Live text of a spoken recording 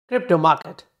Crypto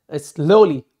market is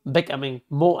slowly becoming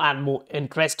more and more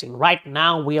interesting. Right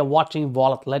now, we are watching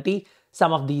volatility.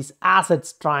 Some of these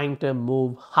assets trying to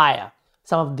move higher.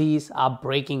 Some of these are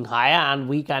breaking higher, and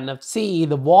we kind of see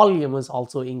the volume is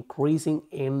also increasing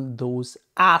in those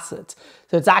assets.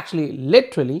 So it's actually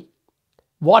literally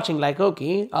watching like,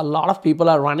 okay, a lot of people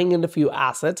are running into few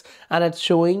assets and it's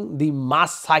showing the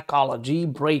mass psychology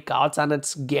breakouts and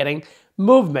it's getting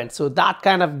movement. So that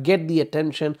kind of get the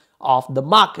attention of the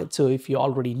market. So if you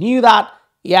already knew that,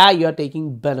 yeah, you're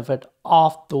taking benefit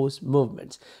of those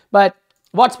movements. But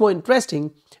what's more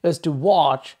interesting is to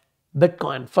watch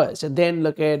Bitcoin first and then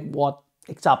look at what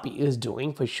XRP is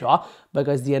doing for sure,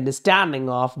 because the understanding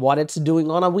of what it's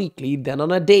doing on a weekly, then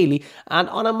on a daily and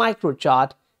on a micro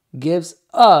chart gives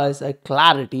us a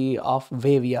clarity of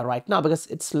where we are right now, because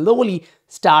it's slowly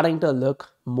starting to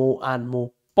look more and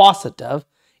more positive,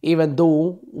 even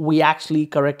though we actually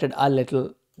corrected a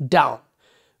little down.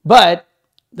 But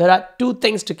there are two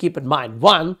things to keep in mind.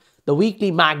 One, the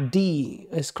weekly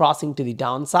MACD is crossing to the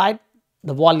downside.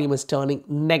 The volume is turning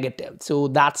negative. So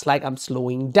that's like I'm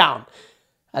slowing down.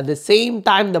 At the same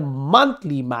time, the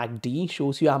monthly MACD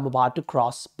shows you I'm about to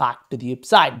cross back to the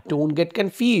upside. Don't get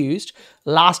confused.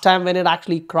 Last time when it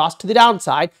actually crossed to the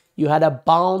downside, you had a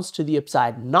bounce to the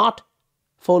upside, not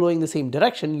following the same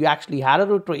direction. You actually had a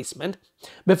retracement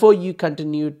before you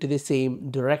continued to the same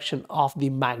direction of the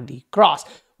MACD cross,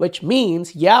 which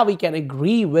means, yeah, we can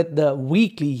agree with the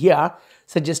weekly here,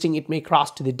 suggesting it may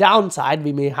cross to the downside.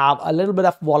 We may have a little bit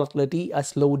of volatility, a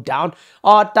slowdown,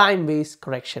 or time-based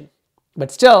correction.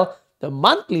 But still, the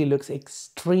monthly looks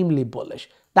extremely bullish.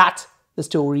 That's the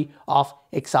story of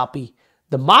XRP.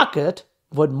 The market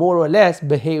would more or less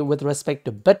behave with respect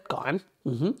to Bitcoin.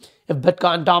 If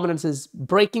Bitcoin dominance is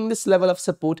breaking this level of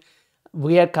support,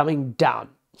 we are coming down.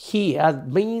 Here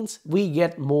means we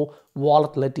get more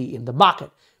volatility in the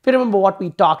market. If you remember what we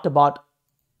talked about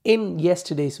in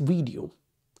yesterday's video,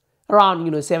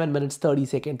 around 7 minutes, 30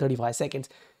 seconds, 35 seconds,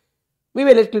 we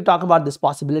were literally talking about this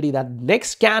possibility that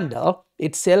next candle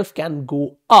itself can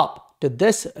go up to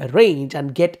this range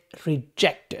and get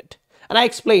rejected. And I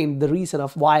explained the reason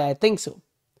of why I think so.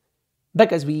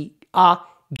 Because we are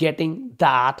getting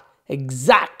that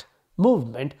exact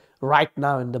movement right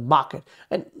now in the market.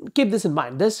 And keep this in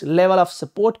mind, this level of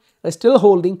support is still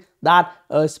holding. That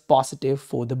is positive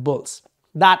for the bulls.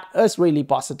 That is really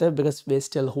positive because we're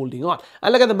still holding on.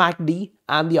 And look at the MACD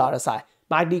and the RSI.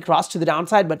 MACD crossed to the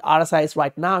downside, but RSI is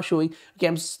right now showing, okay,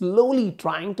 I'm slowly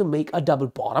trying to make a double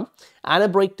bottom and a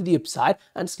break to the upside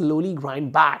and slowly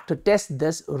grind back to test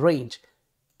this range.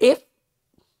 If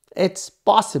it's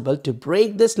possible to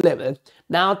break this level,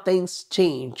 now things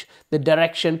change. The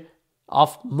direction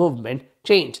of movement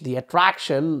change. The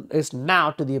attraction is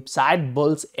now to the upside,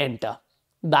 bulls enter.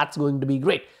 That's going to be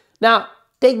great. Now,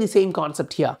 take the same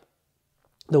concept here.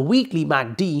 The weekly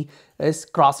MACD is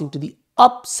crossing to the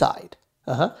upside.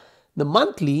 The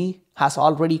monthly has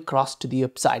already crossed to the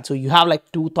upside. So you have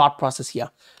like two thought process here.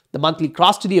 The monthly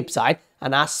crossed to the upside,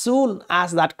 and as soon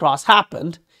as that cross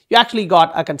happened, you actually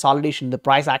got a consolidation. The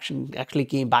price action actually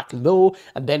came back low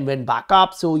and then went back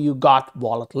up. So you got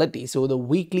volatility. So the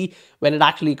weekly, when it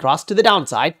actually crossed to the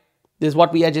downside, this is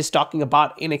what we are just talking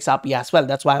about in XRP as well.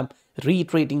 That's why I'm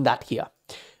reiterating that here.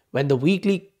 When the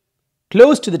weekly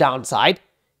closed to the downside,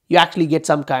 you actually get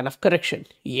some kind of correction.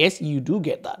 Yes, you do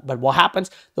get that. But what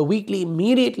happens? The weekly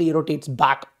immediately rotates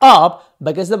back up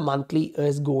because the monthly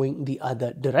is going the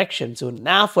other direction. So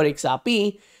now for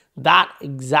XRP, that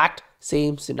exact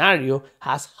same scenario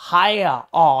has higher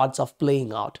odds of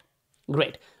playing out.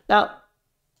 Great. Now,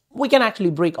 we can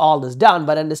actually break all this down,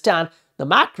 but understand the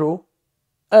macro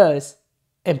is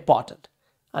important.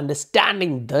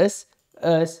 Understanding this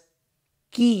is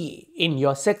key in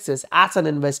your success as an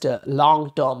investor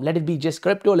long term. Let it be just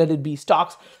crypto, let it be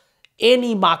stocks,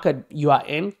 any market you are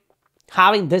in.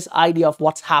 Having this idea of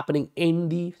what's happening in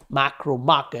the macro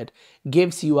market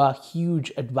gives you a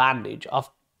huge advantage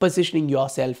of positioning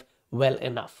yourself well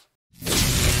enough.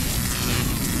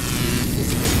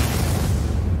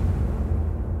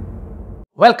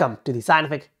 Welcome to the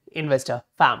Scientific Investor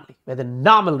family, where the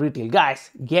normal retail guys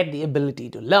get the ability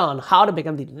to learn how to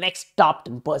become the next top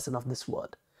 10 person of this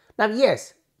world. Now,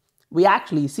 yes, we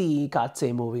actually see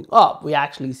Katse moving up. We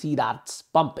actually see that's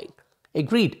pumping.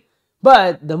 Agreed.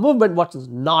 But the movement was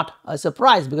not a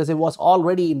surprise because it was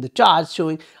already in the charts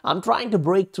showing I'm trying to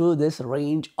break through this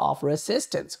range of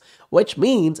resistance, which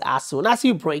means as soon as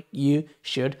you break, you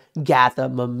should gather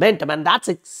momentum. And that's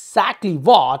exactly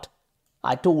what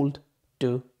I told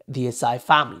to the SI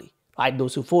family. right?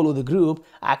 Those who follow the group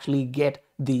actually get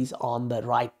these on the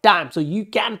right time. So you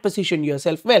can position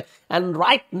yourself well. And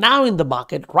right now in the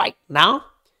market, right now,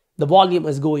 the volume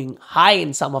is going high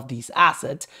in some of these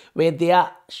assets where they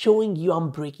are showing you I'm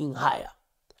breaking higher.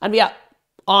 And we are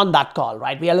on that call,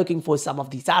 right? We are looking for some of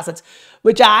these assets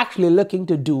which are actually looking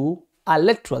to do a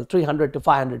literal 300 to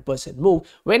 500% move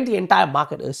when the entire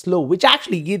market is slow, which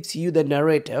actually gives you the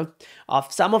narrative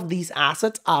of some of these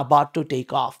assets are about to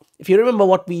take off. If you remember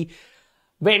what we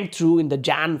went through in the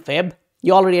Jan Feb,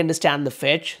 you already understand the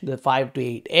fetch, the 5 to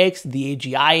 8x, the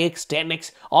AGIX,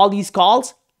 10x, all these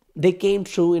calls, they came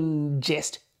through in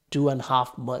just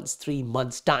 2.5 months, 3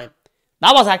 months time.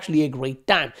 That was actually a great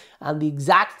time. And the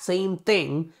exact same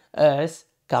thing is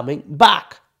coming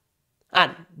back.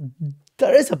 And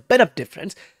there is a bit of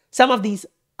difference. Some of these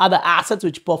other assets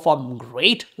which performed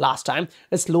great last time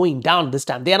are slowing down this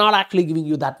time. They are not actually giving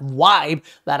you that vibe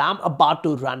that I'm about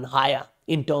to run higher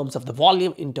in terms of the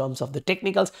volume, in terms of the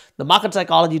technicals. The market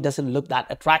psychology doesn't look that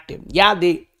attractive. Yeah,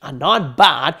 they are not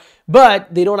bad,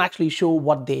 but they don't actually show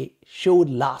what they showed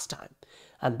last time.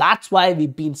 And that's why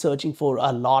we've been searching for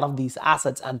a lot of these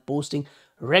assets and posting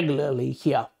regularly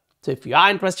here. So if you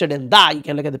are interested in that, you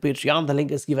can look at the Patreon. The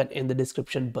link is given in the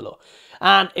description below.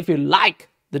 And if you like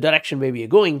the direction where we are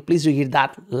going, please do hit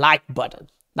that like button.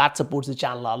 That supports the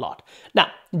channel a lot.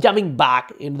 Now, jumping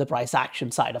back into the price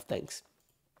action side of things.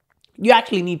 You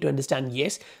actually need to understand,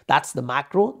 yes, that's the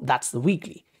macro, that's the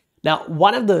weekly. Now,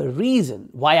 one of the reasons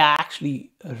why I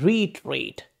actually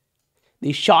reiterate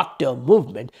the short-term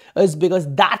movement is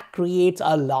because that creates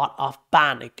a lot of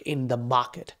panic in the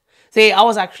market. Say, I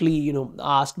was actually,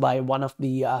 asked by one of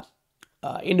the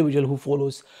individual who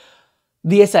follows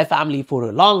the SI family for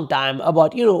a long time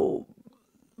about,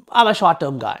 I'm a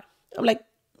short-term guy. I'm like,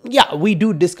 yeah, we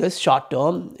do discuss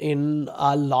short-term in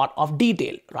a lot of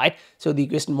detail, right? So the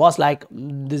question was like,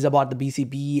 this is about the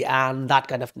BCP and that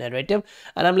kind of narrative.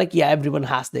 And I'm like, yeah, everyone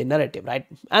has their narrative, right?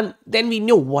 And then we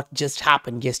know what just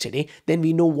happened yesterday. Then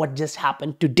we know what just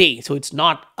happened today. So it's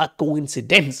not a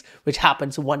coincidence which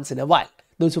happens once in a while.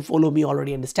 Those who follow me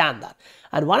already understand that.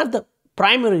 And one of the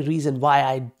primary reason why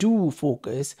I do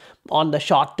focus on the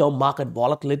short-term market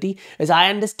volatility is I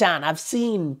understand I've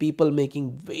seen people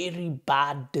making very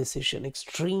bad decisions,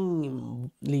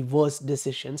 extremely worse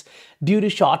decisions due to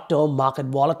short-term market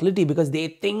volatility because they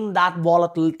think that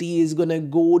volatility is going to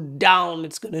go down,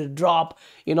 it's going to drop,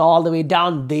 all the way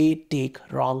down. They take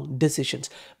wrong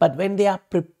decisions. But when they are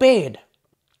prepared,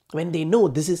 when they know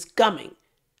this is coming,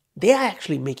 they are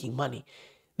actually making money.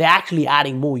 They're actually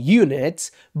adding more units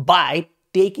by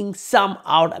taking some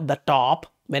out at the top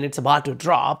when it's about to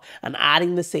drop and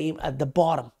adding the same at the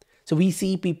bottom. So we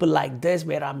see people like this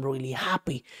where I'm really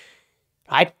happy,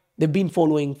 right? They've been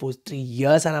following for 3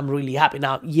 years and I'm really happy.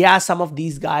 Now, yeah, some of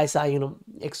these guys are,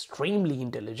 extremely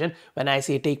intelligent. When I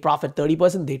say take profit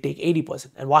 30%, they take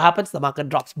 80%. And what happens? The market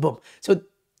drops, boom. So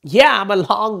yeah, I'm a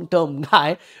long-term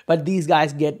guy, but these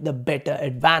guys get the better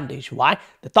advantage. Why?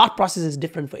 The thought process is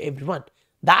different for everyone.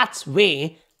 That's where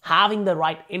having the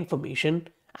right information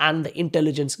and the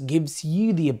intelligence gives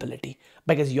you the ability,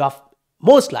 because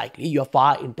most likely you're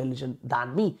far intelligent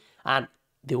than me. And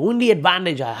the only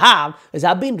advantage I have is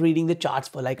I've been reading the charts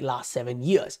for like last 7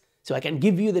 years. So I can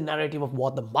give you the narrative of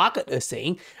what the market is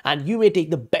saying and you may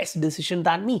take the best decision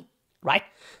than me, right?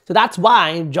 So that's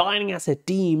why joining as a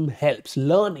team helps,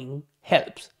 learning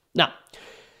helps. Now,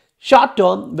 short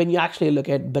term, when you actually look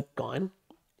at Bitcoin,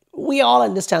 we all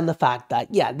understand the fact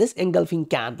that, yeah, this engulfing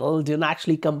candle didn't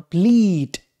actually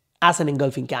complete as an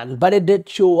engulfing candle, but it did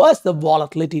show us the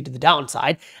volatility to the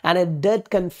downside, and it did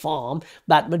confirm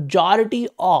that majority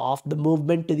of the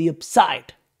movement to the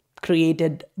upside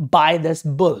created by this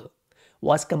bull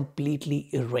was completely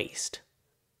erased.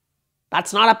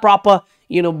 That's not a proper,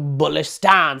 bullish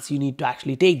stance you need to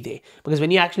actually take there, because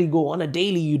when you actually go on a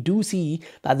daily, you do see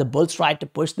that the bulls tried to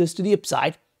push this to the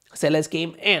upside. Sellers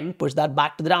came in, pushed that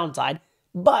back to the downside,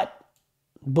 but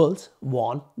bulls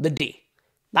won the day.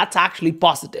 That's actually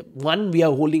positive. One, we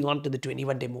are holding on to the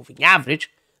 21-day moving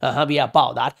average. We are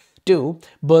above that. Two,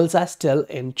 bulls are still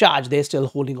in charge. They're still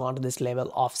holding on to this level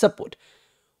of support.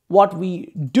 What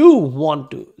we do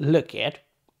want to look at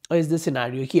is the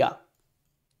scenario here.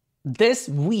 This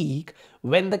week,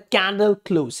 when the candle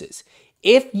closes,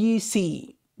 if you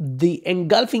see the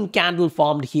engulfing candle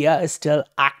formed here is still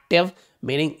active,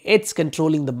 meaning it's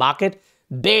controlling the market,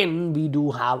 then we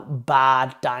do have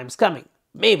bad times coming.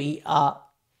 Maybe a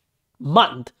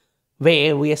month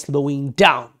where we are slowing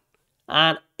down.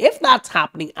 And if that's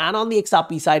happening, and on the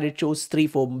XRP side, it shows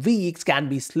 3-4 weeks can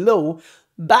be slow,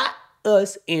 that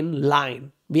is in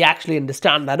line. We actually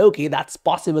understand that, okay, that's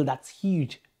possible, that's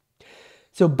huge.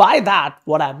 So by that,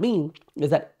 what I mean is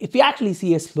that if you actually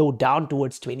see a slowdown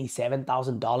towards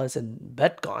 $27,000 in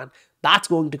Bitcoin, that's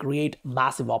going to create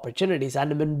massive opportunities.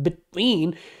 And in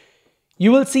between,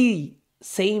 you will see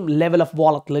same level of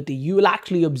volatility. You will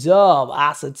actually observe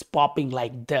assets popping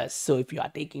like this. So if you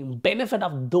are taking benefit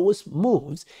of those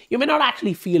moves, you may not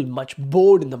actually feel much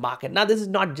bored in the market. Now, this is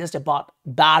not just about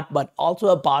that, but also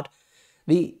about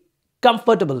the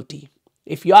comfortability.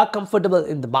 If you are comfortable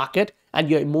in the market and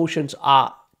your emotions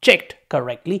are checked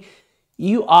correctly,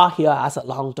 you are here as a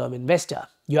long-term investor.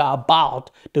 You are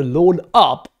about to load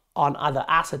up on other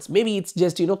assets. Maybe it's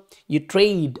just, you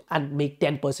trade and make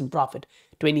 10% profit,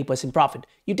 20% profit.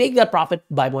 You take that profit,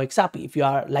 buy more XRP. If you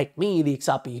are like me, the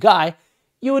XRP guy,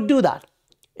 you would do that.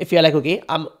 If you're like, okay,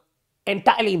 I'm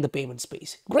entirely in the payment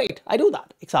space, great, I do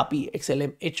that. XRP,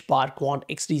 XLM, HBAR, Quant,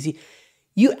 XDC.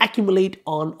 You accumulate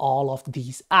on all of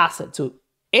these assets. So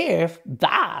if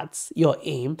that's your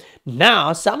aim,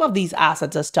 now some of these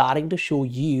assets are starting to show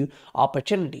you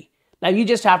opportunity. Now you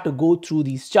just have to go through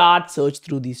these charts, search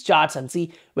through these charts and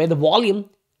see where the volume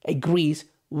agrees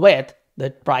with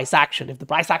the price action. If the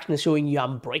price action is showing you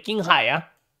I'm breaking higher,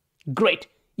 great,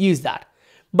 use that.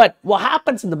 But what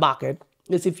happens in the market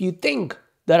is if you think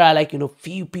there are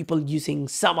few people using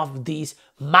some of these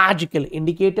magical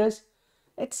indicators,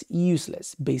 it's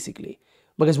useless basically.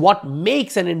 Because what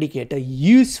makes an indicator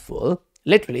useful,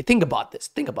 literally think about this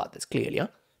clearly,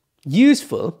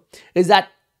 useful is that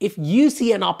if you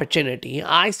see an opportunity,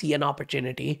 I see an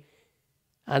opportunity,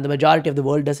 and the majority of the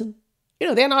world doesn't,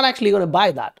 they're not actually going to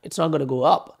buy that. It's not going to go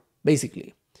up,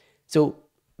 basically. So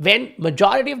when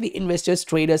majority of the investors,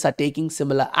 traders are taking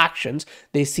similar actions,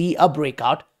 they see a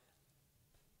breakout,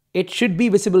 it should be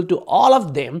visible to all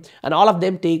of them, and all of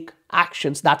them take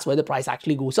actions. That's why the price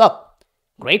actually goes up.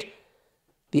 Great.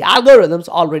 The algorithms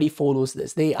already follows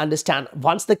this. They understand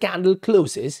once the candle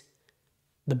closes,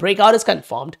 the breakout is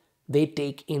confirmed, they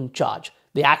take in charge.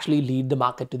 They actually lead the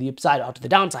market to the upside or to the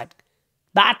downside.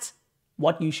 That's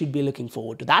what you should be looking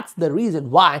forward to. That's the reason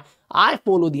why I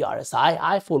follow the RSI,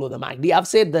 I follow the MACD. I've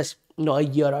said this a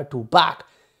year or two back.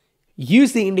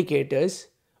 Use the indicators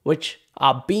which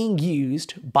are being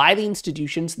used by the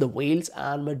institutions, the whales,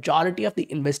 and majority of the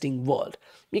investing world.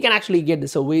 You can actually get the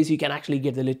surveys, you can actually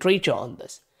get the literature on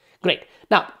this. Great.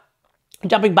 Now,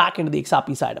 jumping back into the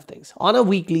XRP side of things. On a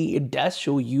weekly, it does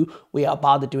show you we are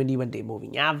above the 21-day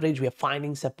moving average. We are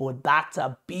finding support. That's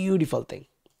a beautiful thing.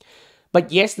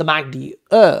 But yes, the MACD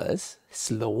is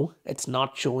slow. It's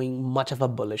not showing much of a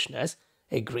bullishness.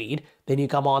 Agreed. Then you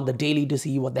come on the daily to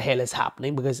see what the hell is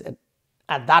happening, because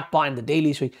at that point, the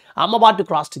daily is showing I'm about to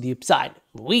cross to the upside.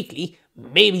 Weekly,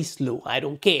 maybe slow. I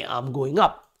don't care. I'm going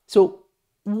up. So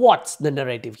what's the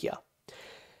narrative here?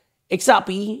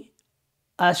 XRP,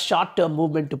 a short-term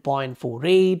movement to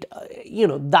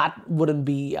 0.48, that wouldn't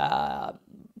be a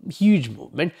huge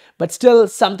movement, but still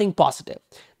something positive.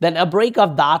 Then a break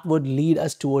of that would lead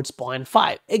us towards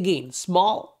 0.5. Again,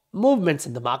 small movements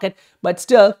in the market, but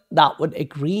still that would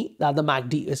agree that the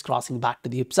MACD is crossing back to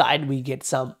the upside. We get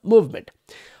some movement.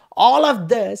 All of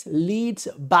this leads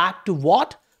back to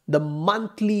what? The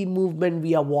monthly movement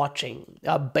we are watching.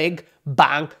 A big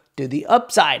bang to the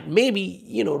upside.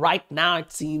 Maybe, right now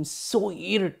it seems so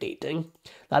irritating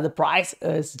that the price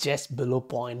is just below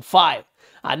 0.5.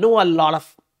 I know a lot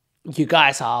of you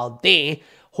guys are out there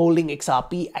holding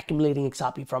XRP, accumulating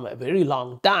XRP from a very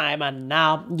long time, and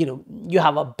now, you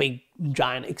have a big,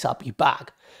 giant XRP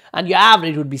bag, and your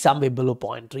average would be somewhere below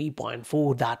 0.3,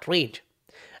 0.4, that range.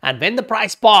 And when the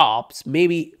price pops,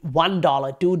 maybe $1,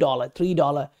 $2,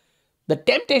 $3, the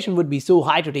temptation would be so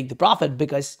high to take the profit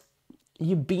because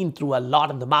you've been through a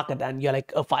lot in the market and you're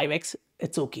like, a 5x,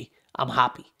 it's okay, I'm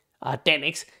happy.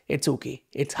 10x, it's okay,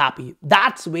 it's happy.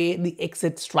 That's where the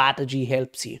exit strategy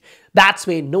helps you. That's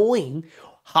where knowing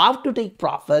how to take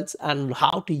profits and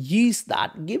how to use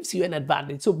that gives you an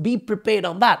advantage. So be prepared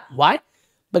on that. Why?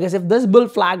 Because if this bull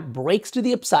flag breaks to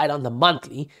the upside on the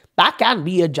monthly, that can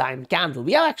be a giant candle.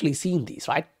 We have actually seen these,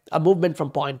 right? A movement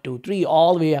from 0.23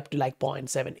 all the way up to like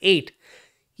 0.78.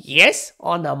 Yes,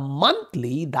 on a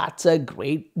monthly, that's a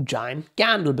great giant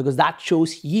candle because that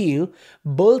shows you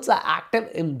bulls are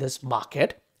active in this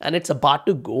market and it's about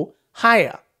to go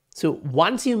higher. So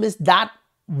once you miss that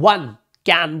one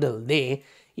candle there,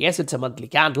 yes, it's a monthly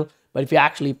candle, but if you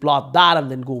actually plot that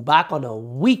and then go back on a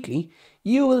weekly,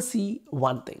 you will see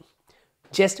one thing.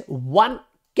 Just one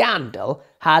candle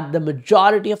had the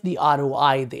majority of the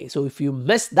ROI there. So if you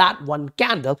miss that one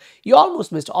candle, you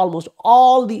almost missed almost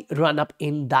all the run up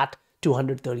in that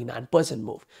 239%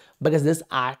 move, because this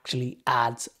actually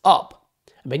adds up.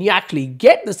 When you actually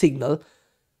get the signal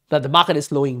that the market is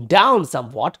slowing down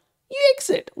somewhat, you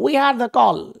exit. We had the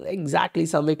call exactly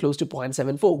somewhere close to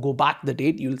 0.74. Go back the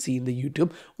date, you'll see in the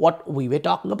YouTube what we were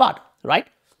talking about, right?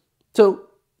 So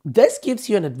this gives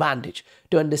you an advantage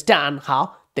to understand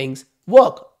how things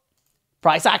work.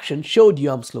 Price action showed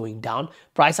you I'm slowing down.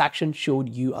 Price action showed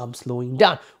you I'm slowing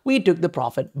down. We took the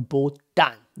profit both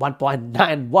times.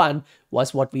 1.91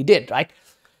 was what we did, right?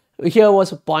 Here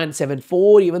was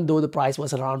 0.74, even though the price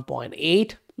was around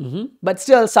 0.8, but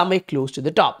still somewhere close to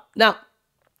the top. Now,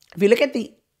 if you look at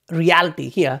the reality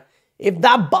here, if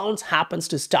that bounce happens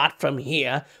to start from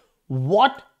here,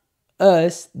 what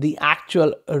is the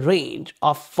actual range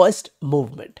of first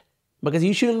movement? Because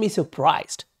you shouldn't be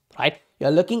surprised, right?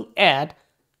 You're looking at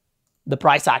the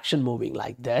price action moving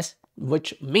like this,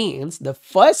 which means the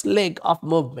first leg of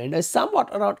movement is somewhat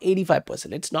around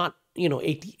 85%. It's not,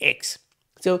 80x.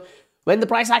 So when the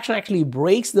price action actually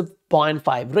breaks the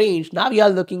 0.5 range, now you are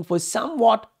looking for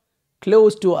somewhat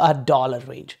close to $1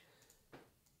 range.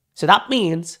 So that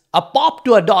means a pop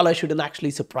to $1 shouldn't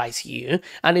actually surprise you,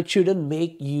 and it shouldn't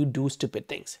make you do stupid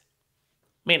things.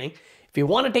 Meaning, if you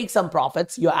want to take some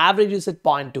profits, your average is at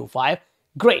 0.25,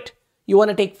 great. You want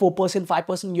to take 4%,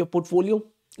 5% in your portfolio,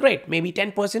 great. Maybe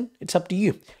 10%, it's up to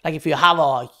you. Like if you have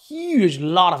a huge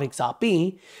lot of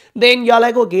XRP, then you're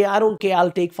like, okay, I don't care,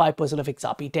 I'll take 5% of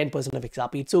XRP, 10% of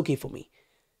XRP, it's okay for me.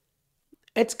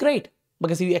 It's great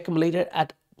because you accumulated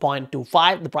at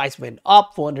 0.25, the price went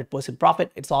up, 400%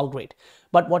 profit, it's all great.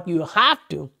 But what you have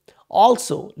to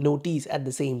also notice at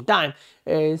the same time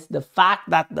is the fact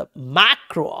that the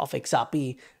macro of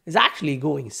XRP is actually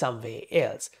going somewhere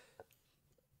else.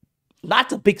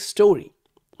 That's a big story,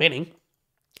 meaning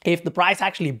if the price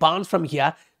actually bounces from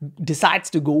here, decides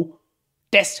to go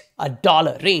test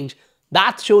 $1 range,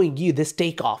 that's showing you this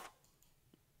takeoff.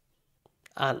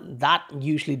 And that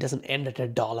usually doesn't end at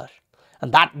 $1.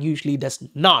 And that usually does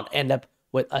not end up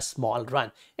with a small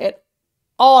run. It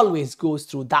always goes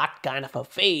through that kind of a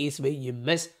phase where you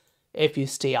miss if you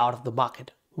stay out of the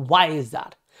market. Why is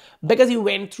that? Because you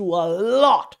went through a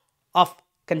lot of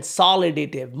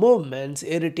consolidative movements,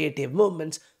 irritative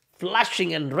movements,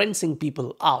 flushing and rinsing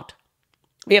people out.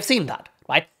 We have seen that,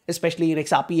 right? Especially in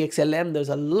XRP, XLM, there's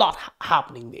a lot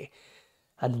happening there.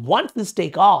 And once this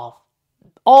take off,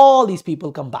 all these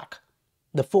people come back.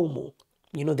 The FOMO,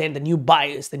 then the new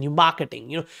buyers, the new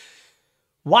marketing,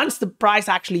 once the price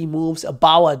actually moves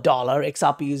above $1,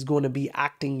 XRP is going to be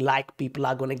acting like people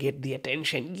are going to get the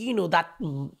attention. That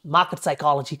market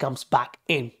psychology comes back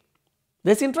in.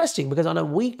 That's interesting because on a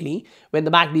weekly, when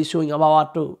the MACD is showing I'm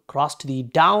about to cross to the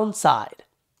downside,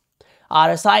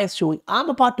 RSI is showing I'm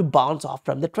about to bounce off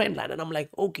from the trend line. And I'm like,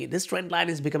 okay, this trend line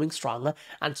is becoming stronger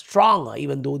and stronger,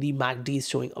 even though the MACD is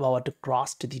showing I'm about to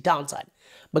cross to the downside.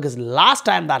 Because last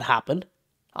time that happened,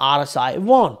 RSI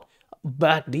won.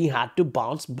 MACD had to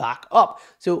bounce back up.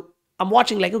 So I'm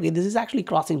watching like, okay, this is actually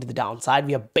crossing to the downside.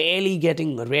 We are barely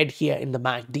getting red here in the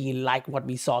MACD like what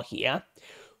we saw here.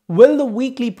 Will the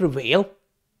weekly prevail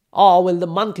or will the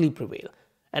monthly prevail?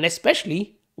 And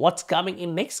especially what's coming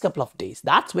in next couple of days.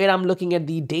 That's where I'm looking at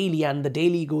the daily, and the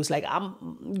daily goes like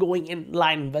I'm going in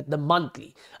line with the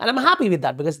monthly. And I'm happy with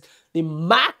that because the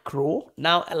macro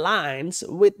now aligns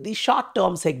with the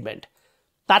short-term segment.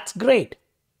 That's great.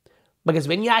 Because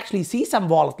when you actually see some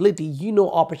volatility,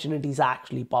 opportunities are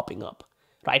actually popping up,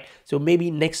 right? So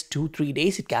maybe next 2-3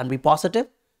 days it can be positive,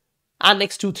 and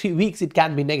next 2-3 weeks it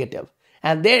can be negative.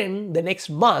 And then the next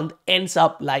month ends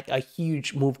up like a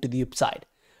huge move to the upside.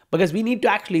 Because we need to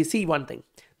actually see one thing.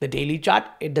 The daily chart,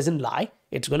 it doesn't lie.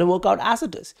 It's going to work out as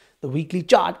it is. The weekly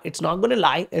chart, it's not going to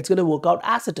lie. It's going to work out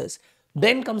as it is.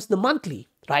 Then comes the monthly,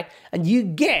 right? And you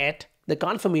get the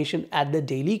confirmation at the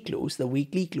daily close, the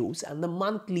weekly close, and the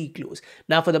monthly close.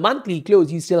 Now for the monthly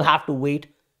close, you still have to wait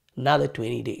another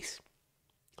 20 days.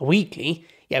 Weekly,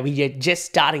 we are just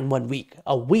starting 1 week.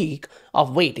 A week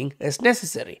of waiting is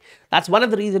necessary. That's one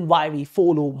of the reasons why we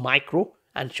follow micro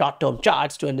and short-term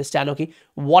charts to understand, okay,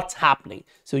 what's happening.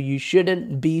 So you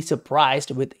shouldn't be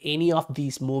surprised with any of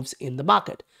these moves in the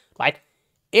market, right?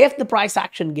 If the price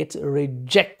action gets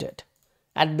rejected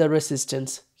at the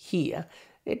resistance here,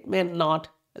 it may not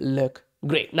look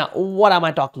great. Now, what am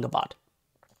I talking about?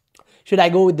 Should I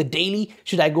go with the daily?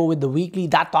 Should I go with the weekly?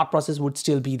 That thought process would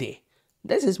still be there.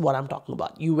 This is what I'm talking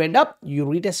about. You went up, you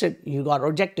retested, you got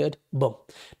rejected, boom.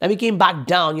 Now we came back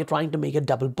down, you're trying to make a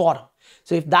double bottom.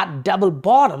 So if that double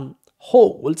bottom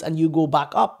holds and you go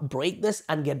back up, break this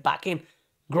and get back in,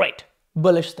 great,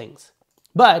 bullish things.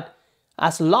 But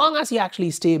as long as you actually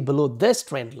stay below this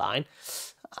trend line,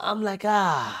 I'm like,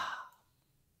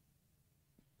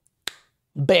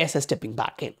 bears are stepping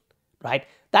back in, right?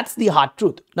 That's the hard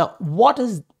truth. Now, what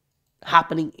is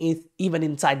happening is even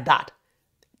inside that?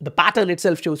 the pattern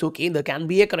itself shows, okay, there can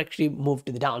be a corrective move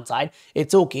to the downside.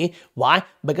 It's okay. Why?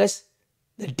 Because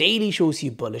the daily shows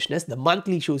you bullishness, the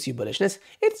monthly shows you bullishness.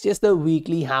 It's just the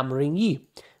weekly hammering you.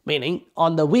 Meaning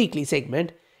on the weekly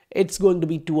segment, it's going to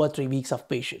be 2 or 3 weeks of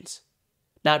patience.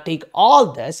 Now take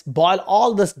all this, boil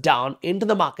all this down into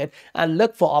the market and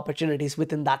look for opportunities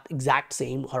within that exact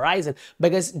same horizon.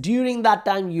 Because during that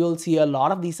time, you'll see a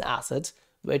lot of these assets,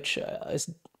 which is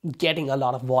getting a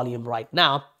lot of volume right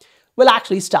now, will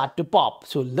actually start to pop.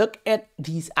 So look at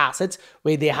these assets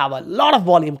where they have a lot of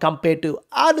volume compared to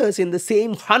others in the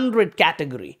same 100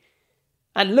 category.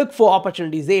 And look for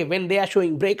opportunities there. When they are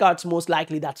showing breakouts, most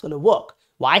likely that's going to work.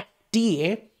 Why?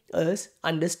 TA is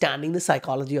understanding the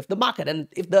psychology of the market. And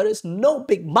if there is no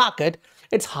big market,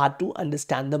 it's hard to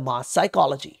understand the mass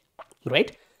psychology,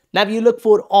 right? Now, if you look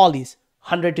for all these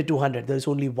 100 to 200, there's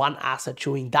only one asset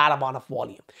showing that amount of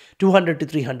volume. 200 to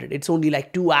 300, it's only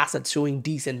like 2 assets showing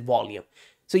decent volume.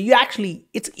 So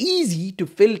it's easy to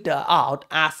filter out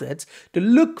assets to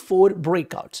look for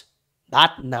breakouts.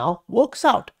 That now works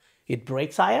out. It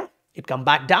breaks higher, it come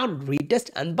back down, retest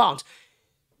and bounce.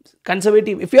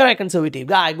 Conservative, if you're a conservative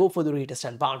guy, go for the retest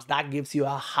and bounce. That gives you a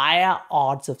higher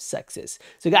odds of success.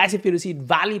 So guys, if you received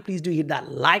value, please do hit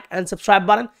that like and subscribe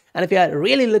button. And if you're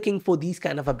really looking for these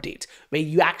kind of updates where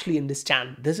you actually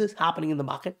understand this is happening in the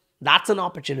market, that's an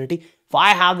opportunity. If I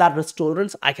have that risk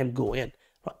tolerance, I can go in.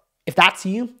 If that's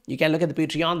you, you can look at the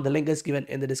Patreon. The link is given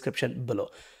in the description below.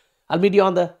 I'll meet you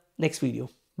on the next video.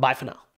 Bye for now.